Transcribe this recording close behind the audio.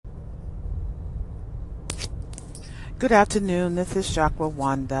Good afternoon. This is Chakra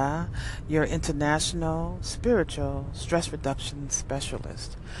Wanda, your international spiritual stress reduction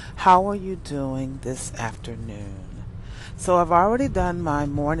specialist. How are you doing this afternoon? So I've already done my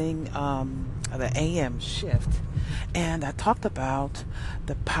morning, the AM shift, and I talked about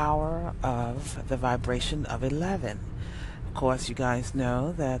the power of the vibration of 11. Of course, you guys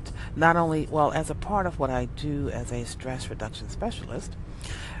know that not only, well, as a part of what I do as a stress reduction specialist,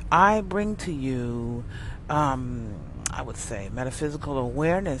 I bring to you, I would say, metaphysical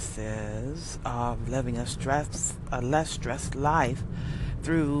awarenesses of living a less stressed life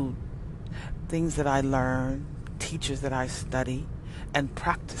through things that I learn, teachers that I study, and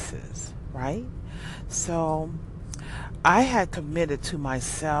practices, right? So I had committed to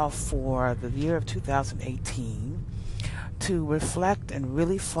myself for the year of 2018 to reflect and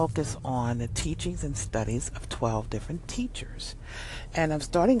really focus on the teachings and studies of 12 different teachers. And I'm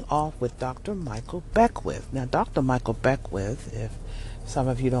starting off with Dr. Michael Beckwith. Now, Dr. Michael Beckwith, if some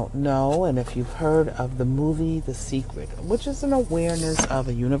of you don't know, and if you've heard of the movie The Secret, which is an awareness of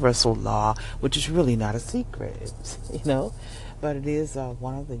a universal law, which is really not a secret, but it is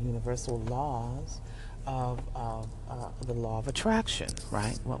one of the universal laws of the law of attraction,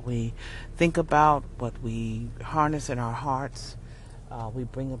 right? What we think about, what we harness in our hearts, we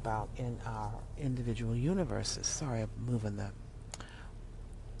bring about in our individual universes. Sorry, I'm moving the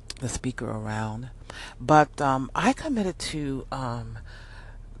speaker around. But I committed to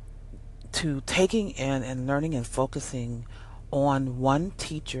taking in and learning and focusing on one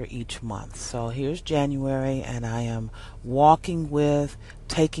teacher each month. So here's January, and I am walking with,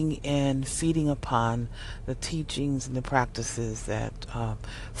 taking in, feeding upon the teachings and the practices that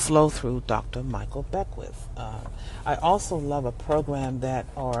flow through Dr. Michael Beckwith. I also love a program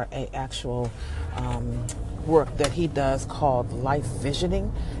or a actual work that he does called Life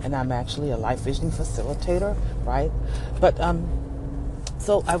Visioning, and I'm actually a life visioning facilitator, right? But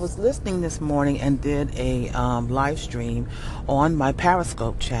so I was listening this morning and did a live stream on my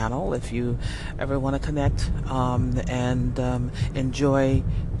Periscope channel. If you ever want to connect and enjoy,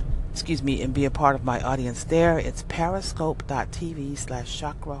 and be a part of my audience there, it's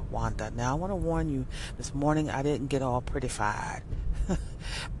periscope.tv/Chakra Wanda. Now I want to warn you, this morning I didn't get all prettified.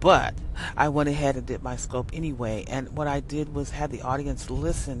 But I went ahead and did my scope anyway, and what I did was had the audience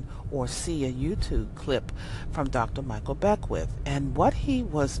listen or see a YouTube clip from Dr. Michael Beckwith. And what he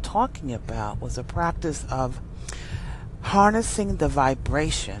was talking about was a practice of harnessing the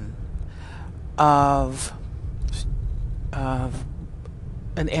vibration of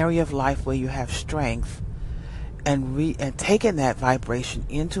an area of life where you have strength, and taking that vibration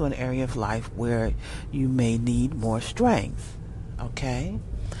into an area of life where you may need more strength. Okay?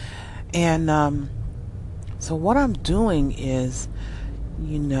 And so what I'm doing is,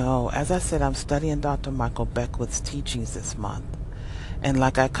 as I said, I'm studying Dr. Michael Beckwith's teachings this month. And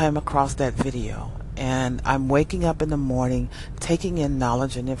like I came across that video, and I'm waking up in the morning, taking in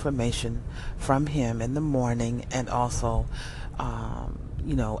knowledge and information from him in the morning, and also,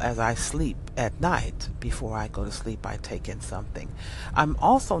 as I sleep at night, before I go to sleep, I take in something. I'm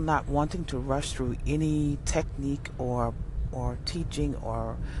also not wanting to rush through any technique or teaching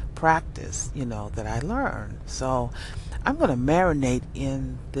or practice, that I learn. So I'm going to marinate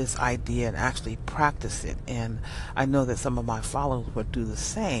in this idea and actually practice it. And I know that some of my followers will do the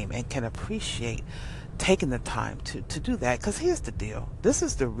same and can appreciate taking the time to do that. Because here's the deal. This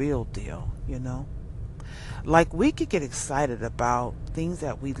is the real deal, Like, we could get excited about things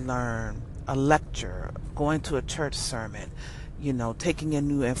that we learn, a lecture, going to a church sermon, taking in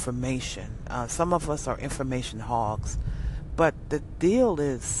new information. Some of us are information hogs. But the deal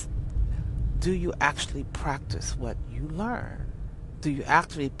is, do you actually practice what you learn? Do you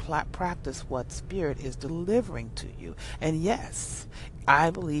actually practice what Spirit is delivering to you? And yes, I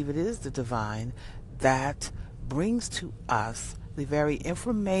believe it is the divine that brings to us the very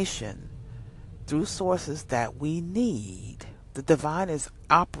information through sources that we need. The divine is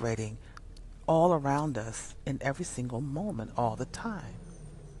operating all around us in every single moment, all the time.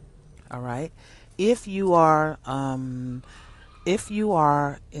 All right? If you are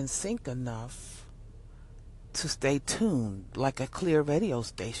in sync enough to stay tuned, like a clear radio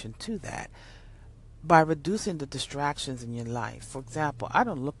station, to that, by reducing the distractions in your life. For example, I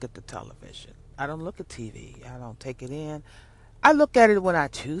don't look at the television. I don't look at TV. I don't take it in. I look at it when I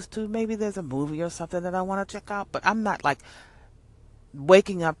choose to. Maybe there's a movie or something that I want to check out, but I'm not like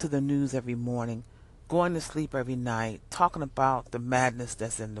waking up to the news every morning, going to sleep every night, talking about the madness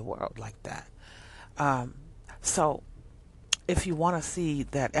that's in the world like that. So if you want to see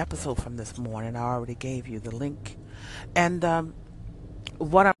that episode from this morning, I already gave you the link. And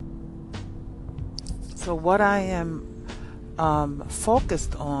what I am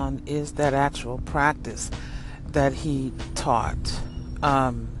focused on is that actual practice that he taught.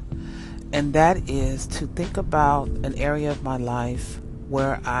 And that is to think about an area of my life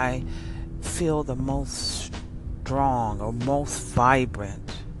where I feel the most strong or most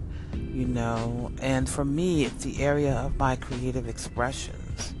vibrant, and for me, it's the area of my creative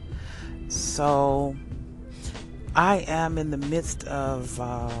expressions. So I am in the midst of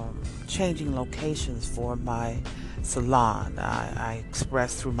changing locations for my salon. I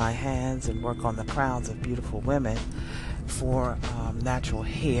express through my hands and work on the crowns of beautiful women for natural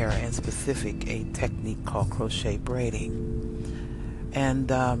hair, and specific a technique called crochet braiding.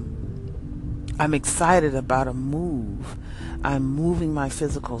 And I'm excited about a move. I'm moving my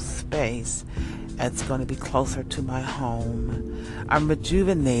physical space. It's going to be closer to my home. I'm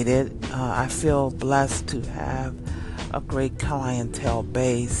rejuvenated. I feel blessed to have a great clientele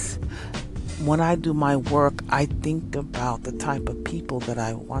base. When I do my work, I think about the type of people that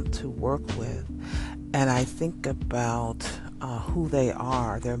I want to work with. And I think about who they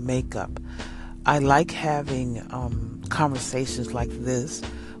are, their makeup. I like having conversations like this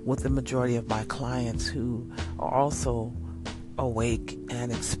with the majority of my clients who are also awake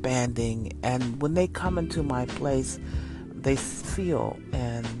and expanding. And when they come into my place, they feel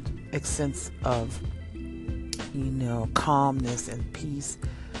a sense of, calmness and peace,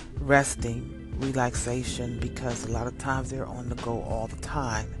 resting, relaxation, because a lot of times they're on the go all the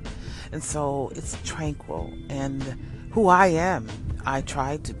time. And so it's tranquil. And who I am, I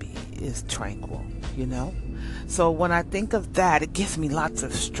try to be, is tranquil, So when I think of that, it gives me lots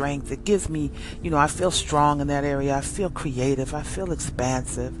of strength. It gives me, I feel strong in that area. I feel creative. I feel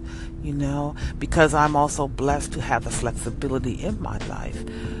expansive, because I'm also blessed to have the flexibility in my life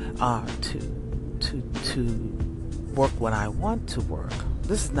to work when I want to work.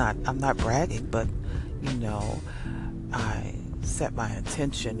 I'm not bragging, but, I set my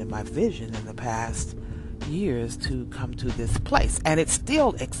intention and my vision in the past years to come to this place, and it's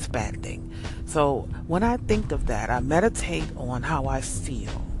still expanding. So when I think of that, I meditate on how I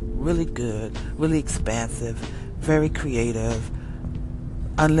feel. Really good, really expansive, very creative,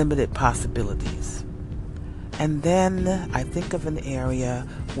 unlimited possibilities. And then I think of an area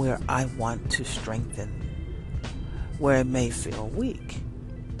where I want to strengthen, where it may feel weak.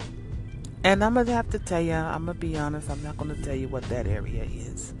 And I'm going to have to tell you, I'm going to be honest, I'm not going to tell you what that area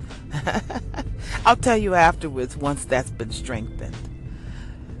is. I'll tell you afterwards once that's been strengthened.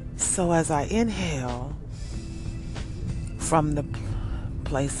 So as I inhale from the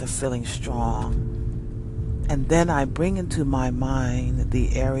place of feeling strong, and then I bring into my mind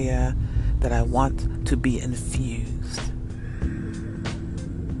the area that I want to be infused.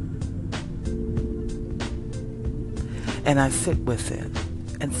 And I sit with it.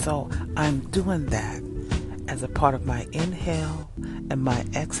 And so I'm doing that as a part of my inhale and my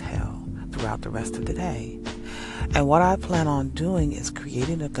exhale throughout the rest of the day. And what I plan on doing is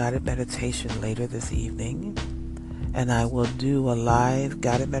creating a guided meditation later this evening. And I will do a live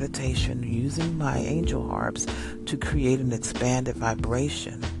guided meditation using my angel harps to create an expanded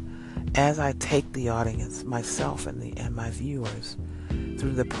vibration as I take the audience, myself and my viewers,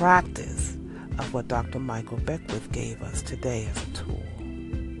 through the practice of what Dr. Michael Beckwith gave us today as a tool.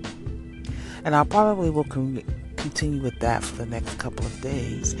 And I probably will continue with that for the next couple of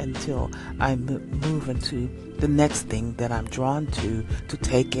days until I move into the next thing that I'm drawn to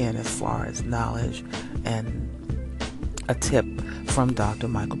take in as far as knowledge and a tip from Dr.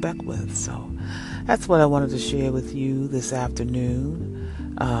 Michael Beckwith. So that's what I wanted to share with you this afternoon.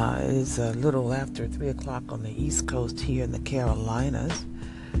 It is a little after 3 o'clock on the East Coast here in the Carolinas.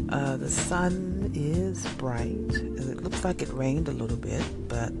 The sun is bright. It looks like it rained a little bit,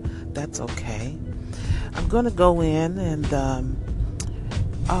 but that's okay. I'm going to go in and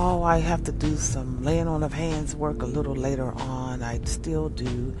I have to do some laying on of hands work a little later on. I still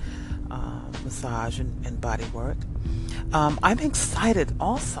do massage and body work. I'm excited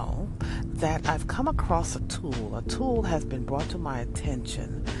also that I've come across a tool. A tool has been brought to my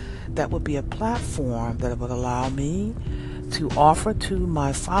attention that would be a platform that would allow me to offer to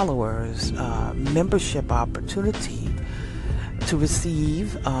my followers membership opportunity to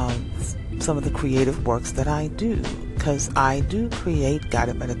receive some of the creative works that I do, because I do create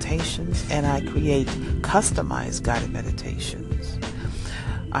guided meditations and I create customized guided meditations.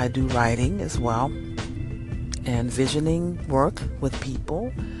 I do writing as well and visioning work with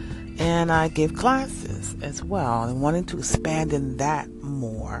people, and I give classes as well, and wanting to expand in that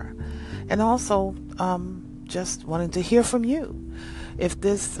more, and also just wanting to hear from you. If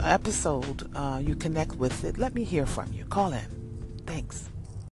this episode you connect with it, let me hear from you. Call in. Thanks.